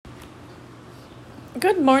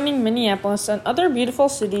Good morning, Minneapolis and other beautiful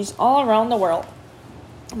cities all around the world.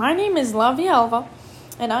 My name is Lavia Alva,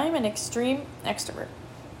 and I am an extreme extrovert.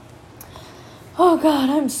 Oh God,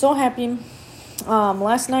 I'm so happy.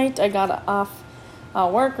 Last night I got off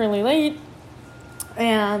work really late,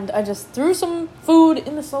 and I just threw some food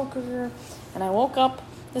in the slow cooker, and I woke up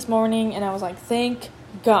this morning and I was like, thank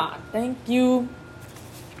God, thank you,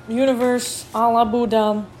 universe, Allah,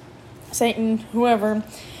 Buddha, Satan, whoever.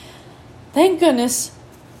 Thank goodness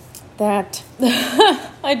that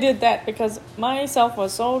I did that, because myself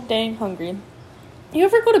was so dang hungry. You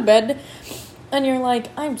ever go to bed and you're like,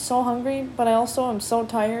 I'm so hungry, but I also am so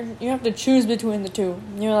tired? You have to choose between the two.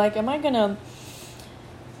 You're like, am I going to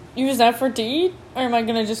use effort to eat, or am I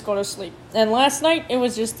going to just go to sleep? And last night, it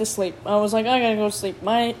was just to sleep. I was like, I got to go to sleep.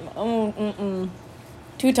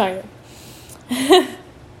 Too tired.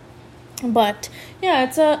 But yeah,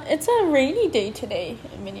 it's a rainy day today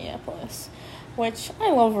in Minneapolis, which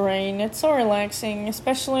I love rain. It's so relaxing,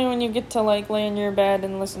 especially when you get to like lay in your bed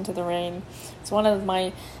and listen to the rain. It's one of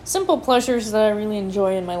my simple pleasures that I really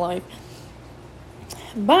enjoy in my life.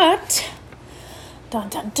 But dun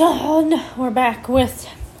dun dun, we're back with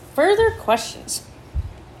further questions.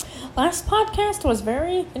 Last podcast was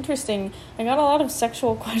very interesting. I got a lot of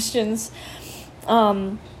sexual questions.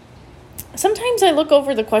 Sometimes I look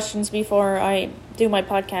over the questions before I do my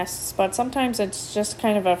podcasts, but sometimes it's just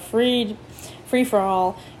kind of a free for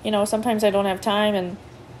all. You know, sometimes I don't have time and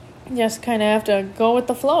just kind of have to go with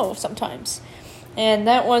the flow sometimes. And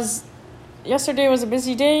yesterday was a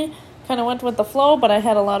busy day, kind of went with the flow, but I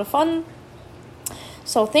had a lot of fun.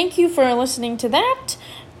 So thank you for listening to that,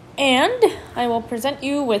 and I will present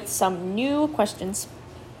you with some new questions.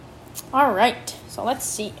 All right, so let's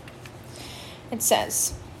see. It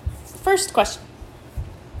says, first question: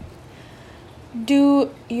 do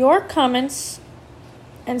your comments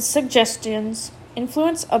and suggestions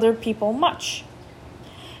influence other people much?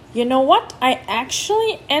 You know what? I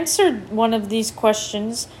actually answered one of these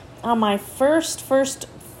questions on my first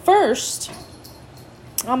podcast.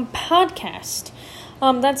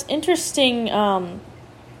 That's interesting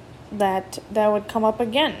that would come up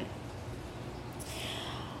again.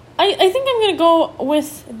 I think I'm going to go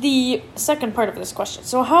with the second part of this question.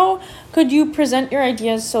 So how could you present your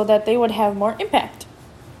ideas so that they would have more impact?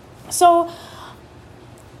 So,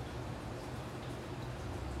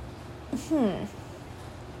 it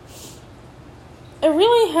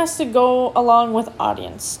really has to go along with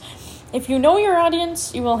audience. If you know your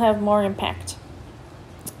audience, you will have more impact.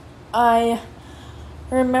 I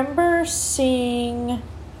remember seeing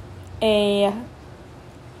a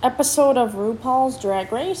episode of RuPaul's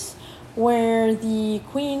Drag Race where the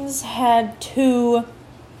queens had to...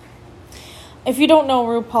 If you don't know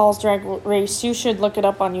RuPaul's Drag Race, you should look it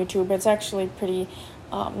up on YouTube. It's actually pretty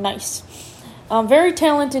nice. Very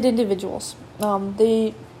talented individuals.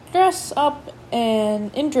 They dress up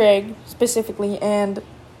and in drag specifically and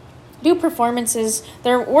do performances.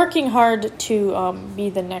 They're working hard to be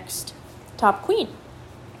the next top queen.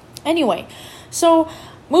 Anyway, so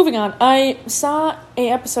moving on, I saw a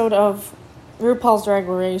episode of RuPaul's Drag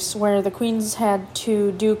Race where the queens had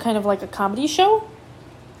to do kind of like a comedy show,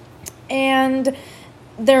 and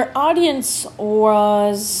their audience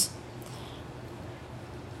was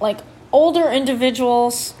like older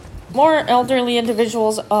individuals, more elderly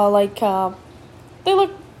individuals, they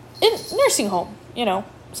look in nursing home, you know,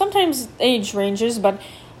 sometimes age ranges, but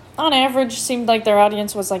on average seemed like their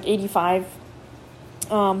audience was like 85.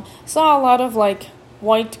 Saw a lot of like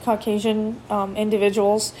white Caucasian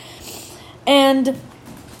individuals, and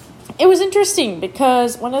it was interesting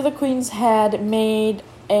because one of the queens had made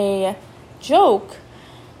a joke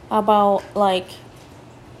about like,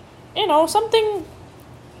 you know, something.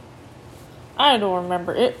 I don't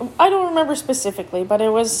remember specifically, but it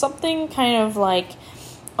was something kind of like,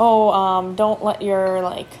 don't let your,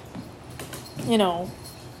 like, you know,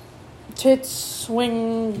 tits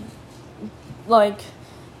swing, like,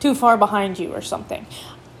 too far behind you or something.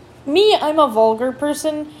 Me, I'm a vulgar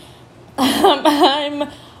person.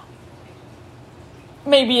 I'm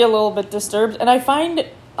maybe a little bit disturbed, and I find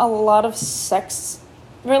a lot of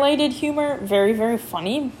sex-related humor very, very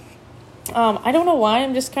funny. I don't know why,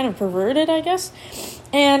 I'm just kind of perverted, I guess.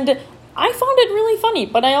 And I found it really funny,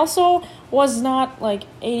 but I also was not like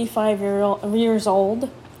 85 years old.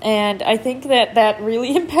 And I think that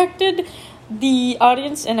really impacted the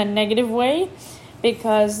audience in a negative way,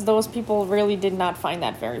 because those people really did not find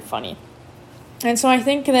that very funny. And so I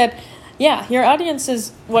think that, yeah, your audience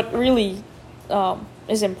is what really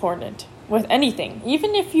is important with anything,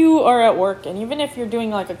 even if you are at work and even if you're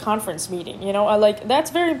doing like a conference meeting, you know, like that's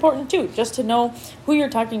very important too, just to know who you're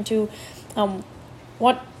talking to,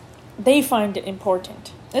 what they find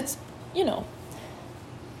important. It's,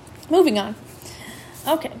 moving on.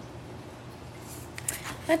 Okay.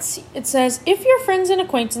 Let's see. It says, if your friends and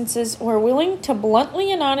acquaintances were willing to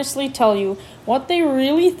bluntly and honestly tell you what they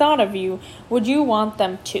really thought of you, would you want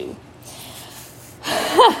them to?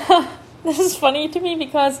 This is funny to me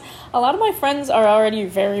because a lot of my friends are already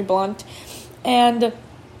very blunt, and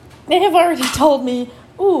they have already told me,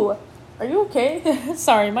 ooh, are you okay?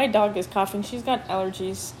 Sorry, my dog is coughing. She's got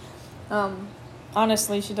allergies.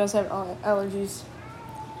 Honestly, she does have allergies.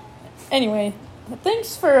 Anyway,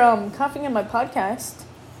 thanks for coughing in my podcast.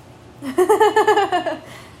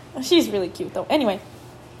 She's really cute though. Anyway,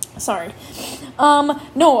 sorry.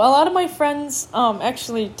 No, a lot of my friends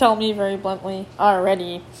actually tell me very bluntly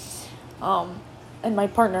already. And my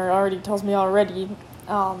partner already tells me already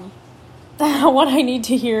what I need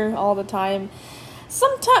to hear all the time.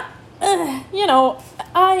 Sometimes,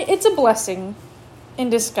 it's a blessing in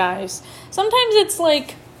disguise. Sometimes it's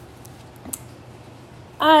like,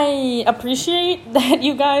 I appreciate that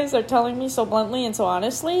you guys are telling me so bluntly and so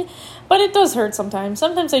honestly, but it does hurt sometimes.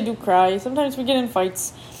 Sometimes I do cry. Sometimes we get in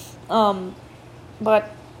fights.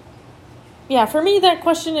 But yeah, for me, that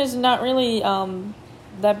question is not really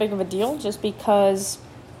that big of a deal, just because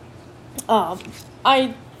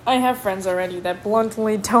I have friends already that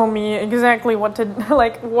bluntly tell me exactly what to,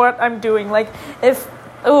 what I'm doing. If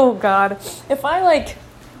I,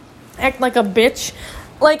 act like a bitch,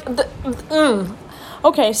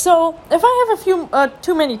 Okay, so if I have a few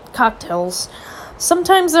too many cocktails,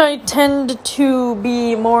 sometimes I tend to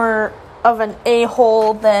be more of an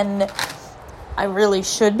a-hole than I really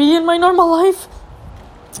should be in my normal life.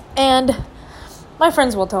 And my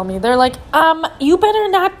friends will tell me, they're like, you better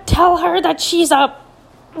not tell her that she's a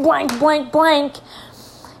blank, blank, blank.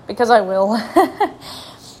 Because I will.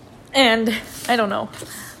 And I don't know.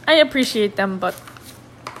 I appreciate them, but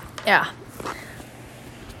yeah.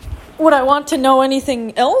 Would I want to know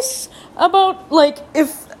anything else about,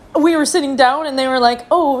 if we were sitting down and they were like,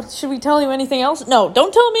 oh, should we tell you anything else? No,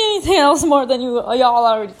 don't tell me anything else more than y'all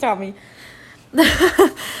already tell me.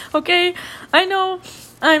 Okay? I know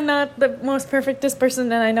I'm not the most perfectest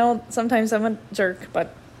person, and I know sometimes I'm a jerk,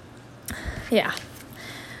 but yeah.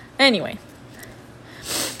 Anyway.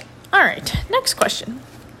 Alright, next question.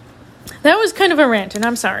 That was kind of a rant, and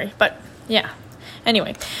I'm sorry, but yeah.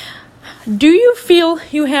 Anyway. Do you feel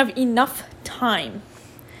you have enough time?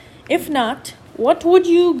 If not, what would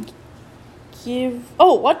you give...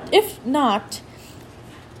 if not,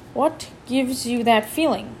 what gives you that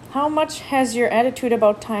feeling? How much has your attitude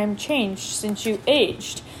about time changed since you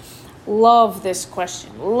aged? Love this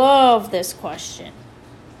question.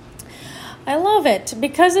 I love it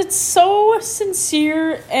because it's so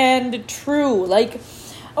sincere and true.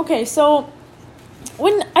 Okay, so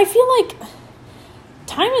when I feel like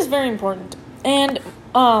time is very important, and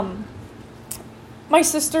my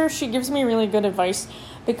sister, she gives me really good advice,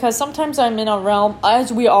 because sometimes I'm in a realm,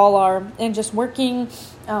 as we all are, and just working,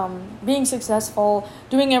 being successful,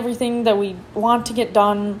 doing everything that we want to get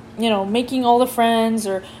done, making all the friends,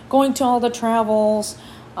 or going to all the travels,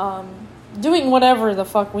 doing whatever the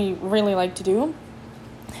fuck we really like to do,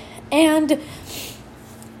 and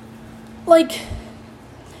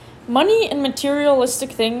money and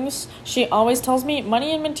materialistic things, she always tells me,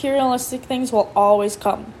 money and materialistic things will always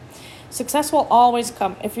come. Success will always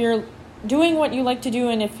come. If you're doing what you like to do,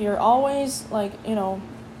 and if you're always,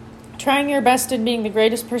 trying your best and being the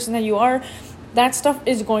greatest person that you are, that stuff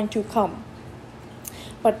is going to come.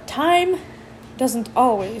 But time doesn't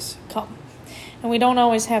always come. And we don't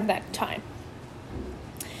always have that time.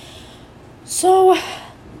 So,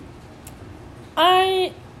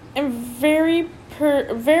 I am very,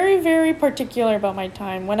 very particular about my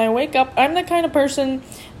time. When I wake up, I'm the kind of person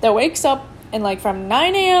that wakes up and from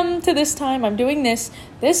 9 a.m. to this time, I'm doing this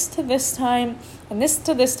to this time, and this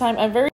to this time. I'm very